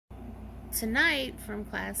Tonight, from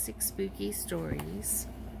Classic Spooky Stories,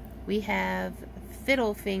 we have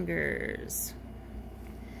Fiddlefingers.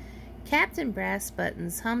 Captain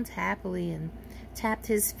Brassbuttons hummed happily and tapped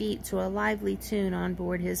his feet to a lively tune on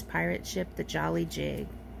board his pirate ship, the Jolly Jig.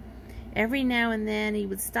 Every now and then he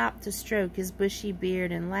would stop to stroke his bushy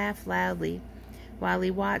beard and laugh loudly while he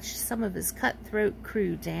watched some of his cutthroat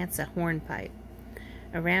crew dance a hornpipe.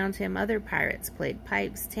 Around him, other pirates played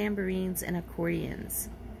pipes, tambourines, and accordions.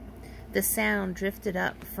 The sound drifted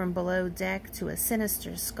up from below deck to a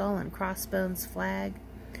sinister skull and crossbones flag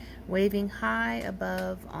waving high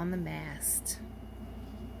above on the mast.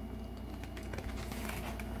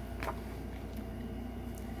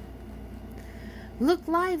 "Look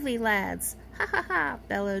lively, lads! Ha ha ha!"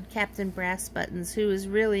 bellowed Captain Brassbuttons, who was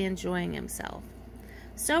really enjoying himself.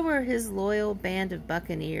 So were his loyal band of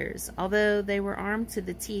buccaneers, although they were armed to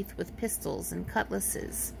the teeth with pistols and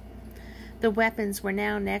cutlasses. The weapons were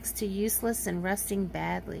now next to useless and rusting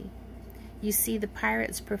badly. You see, the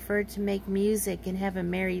pirates preferred to make music and have a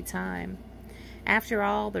merry time. After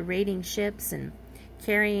all, the raiding ships and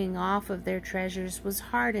carrying off of their treasures was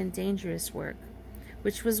hard and dangerous work,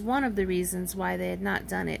 which was one of the reasons why they had not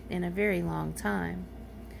done it in a very long time.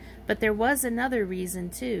 But there was another reason,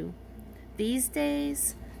 too. These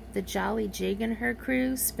days, the Jolly Jig and her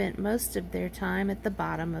crew spent most of their time at the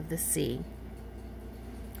bottom of the sea.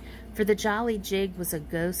 For the Jolly Jig was a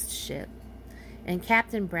ghost ship, and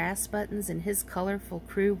Captain Brassbuttons and his colorful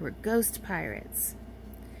crew were ghost pirates.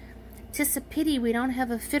 "'Tis a pity we don't have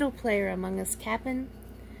a fiddle player among us, Cap'n,"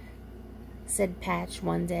 said Patch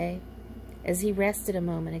one day, as he rested a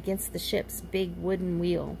moment against the ship's big wooden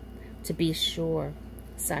wheel. "To be sure,"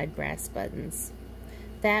 sighed Brassbuttons.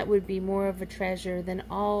 "That would be more of a treasure than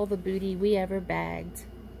all the booty we ever bagged."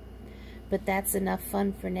 "But that's enough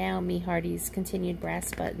fun for now, me hearties," continued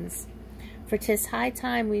Brassbuttons, "for 'tis high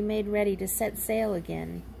time we made ready to set sail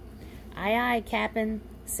again." "Aye, aye, Cap'n,"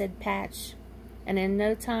 said Patch, and in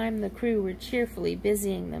no time the crew were cheerfully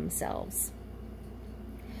busying themselves.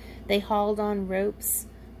 They hauled on ropes,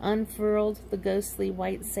 unfurled the ghostly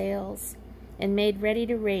white sails, and made ready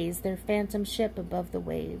to raise their phantom ship above the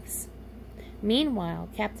waves. Meanwhile,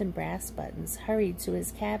 Captain Brassbuttons hurried to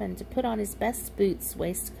his cabin to put on his best boots,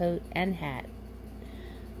 waistcoat, and hat.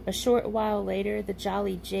 A short while later, the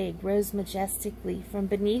Jolly Jig rose majestically from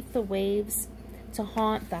beneath the waves to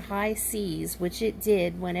haunt the high seas, which it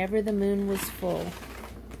did whenever the moon was full.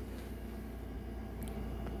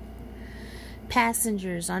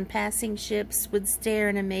 Passengers on passing ships would stare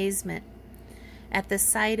in amazement at the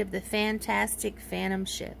sight of the fantastic phantom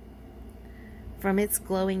ship. From its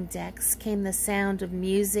glowing decks came the sound of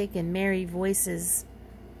music and merry voices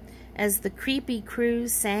as the creepy crew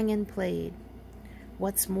sang and played.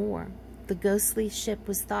 What's more, the ghostly ship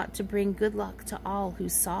was thought to bring good luck to all who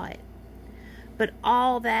saw it. But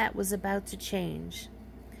all that was about to change.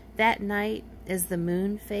 That night, as the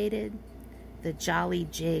moon faded, the Jolly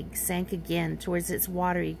Jig sank again towards its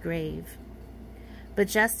watery grave. But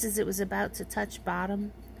just as it was about to touch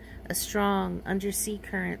bottom, a strong undersea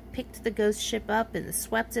current picked the ghost ship up and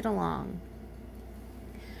swept it along.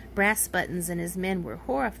 Brassbuttons and his men were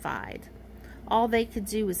horrified. All they could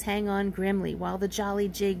do was hang on grimly while the Jolly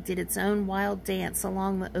Jig did its own wild dance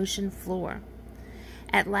along the ocean floor.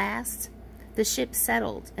 At last, the ship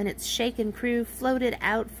settled, and its shaken crew floated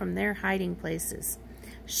out from their hiding places.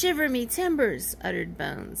 "Shiver me timbers," uttered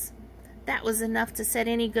Bones. "That was enough to set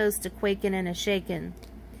any ghost a-quakin' and a-shakin'."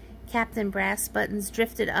 Captain Brassbuttons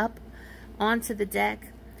drifted up onto the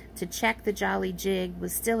deck to check the Jolly Jig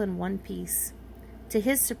was still in one piece. To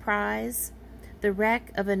his surprise, the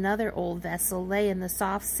wreck of another old vessel lay in the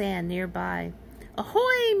soft sand nearby.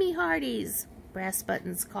 "Ahoy, me hearties!"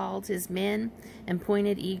 Brassbuttons called his men and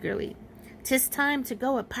pointed eagerly. "'Tis time to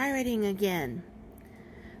go a-pirating again."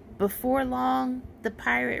 Before long, the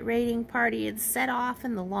pirate raiding party had set off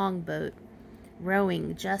in the longboat,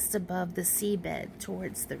 rowing just above the seabed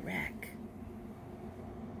towards the wreck.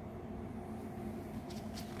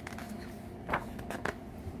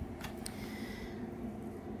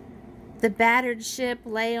 The battered ship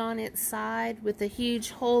lay on its side with a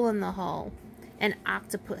huge hole in the hull. An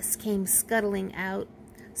octopus came scuttling out.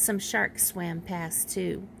 Some sharks swam past,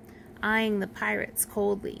 too, eyeing the pirates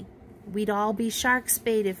coldly. "We'd all be shark's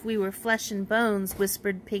bait if we were flesh and bones,"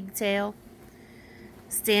 whispered Pigtail.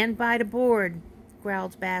 "Stand by to board,"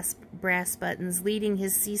 growled Brassbuttons, leading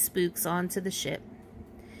his sea spooks onto the ship.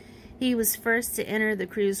 He was first to enter the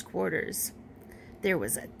crew's quarters. There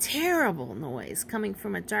was a terrible noise coming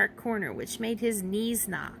from a dark corner which made his knees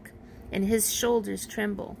knock and his shoulders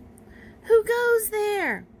tremble. "Who goes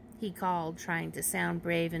there?" he called, trying to sound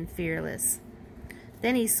brave and fearless.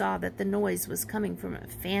 Then he saw that the noise was coming from a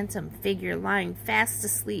phantom figure lying fast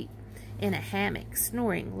asleep in a hammock,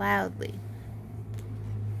 snoring loudly.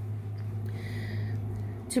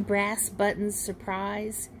 To Brass Button's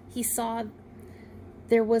surprise, he saw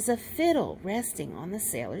there was a fiddle resting on the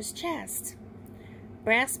sailor's chest.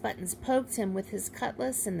 Brass Buttons poked him with his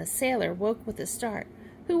cutlass, and the sailor woke with a start.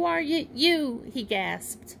 "Who are you?" he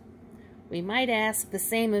gasped. "We might ask the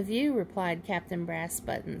same of you," replied Captain Brass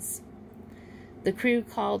Buttons. "The crew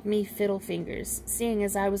called me Fiddlefingers, seeing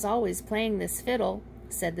as I was always playing this fiddle,"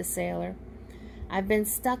 said the sailor. "I've been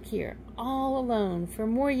stuck here all alone for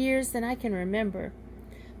more years than I can remember.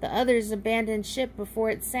 The others abandoned ship before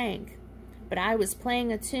it sank, but I was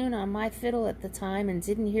playing a tune on my fiddle at the time and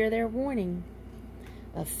didn't hear their warning."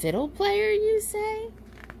 "A fiddle player, you say?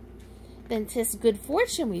 Then 'tis good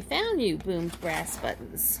fortune we found you," boomed Brass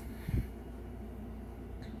Buttons.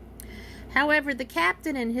 However, the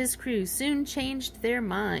captain and his crew soon changed their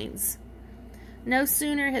minds. No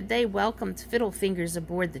sooner had they welcomed Fiddlefingers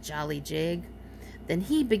aboard the Jolly Jig than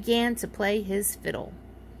he began to play his fiddle.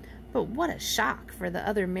 But what a shock for the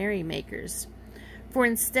other merrymakers! For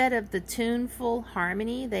instead of the tuneful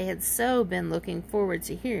harmony they had so been looking forward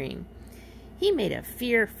to hearing, he made a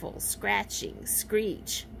fearful scratching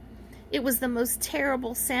screech. It was the most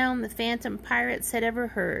terrible sound the phantom pirates had ever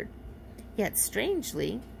heard. Yet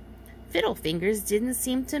strangely, Fiddlefingers didn't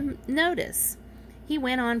seem to notice. He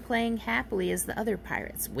went on playing happily as the other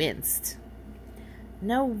pirates winced.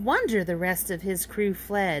 "No wonder the rest of his crew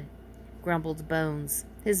fled," grumbled Bones,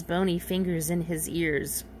 his bony fingers in his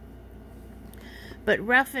ears. But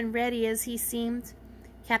rough and ready as he seemed,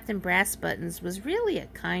 Captain Brass Buttons was really a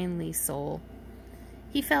kindly soul.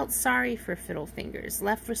 He felt sorry for Fiddlefingers,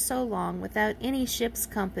 left for so long without any ship's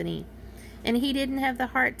company, and he didn't have the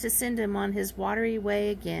heart to send him on his watery way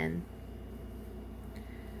again.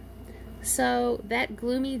 So that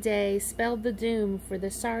gloomy day spelled the doom for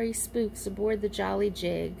the sorry spooks aboard the Jolly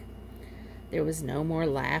Jig. There was no more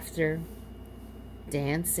laughter,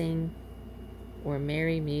 dancing, or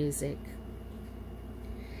merry music.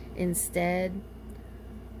 Instead,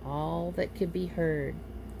 all that could be heard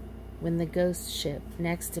when the ghost ship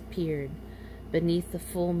next appeared beneath the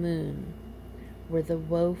full moon were the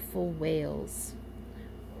woeful wails,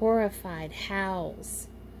 horrified howls,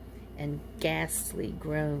 and ghastly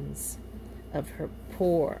groans of her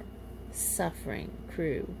poor, suffering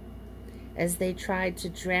crew as they tried to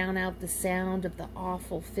drown out the sound of the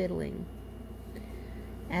awful fiddling.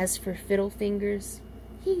 As for Fiddlefingers,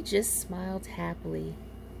 he just smiled happily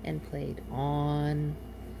and played on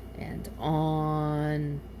and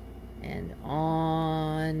on and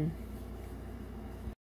on.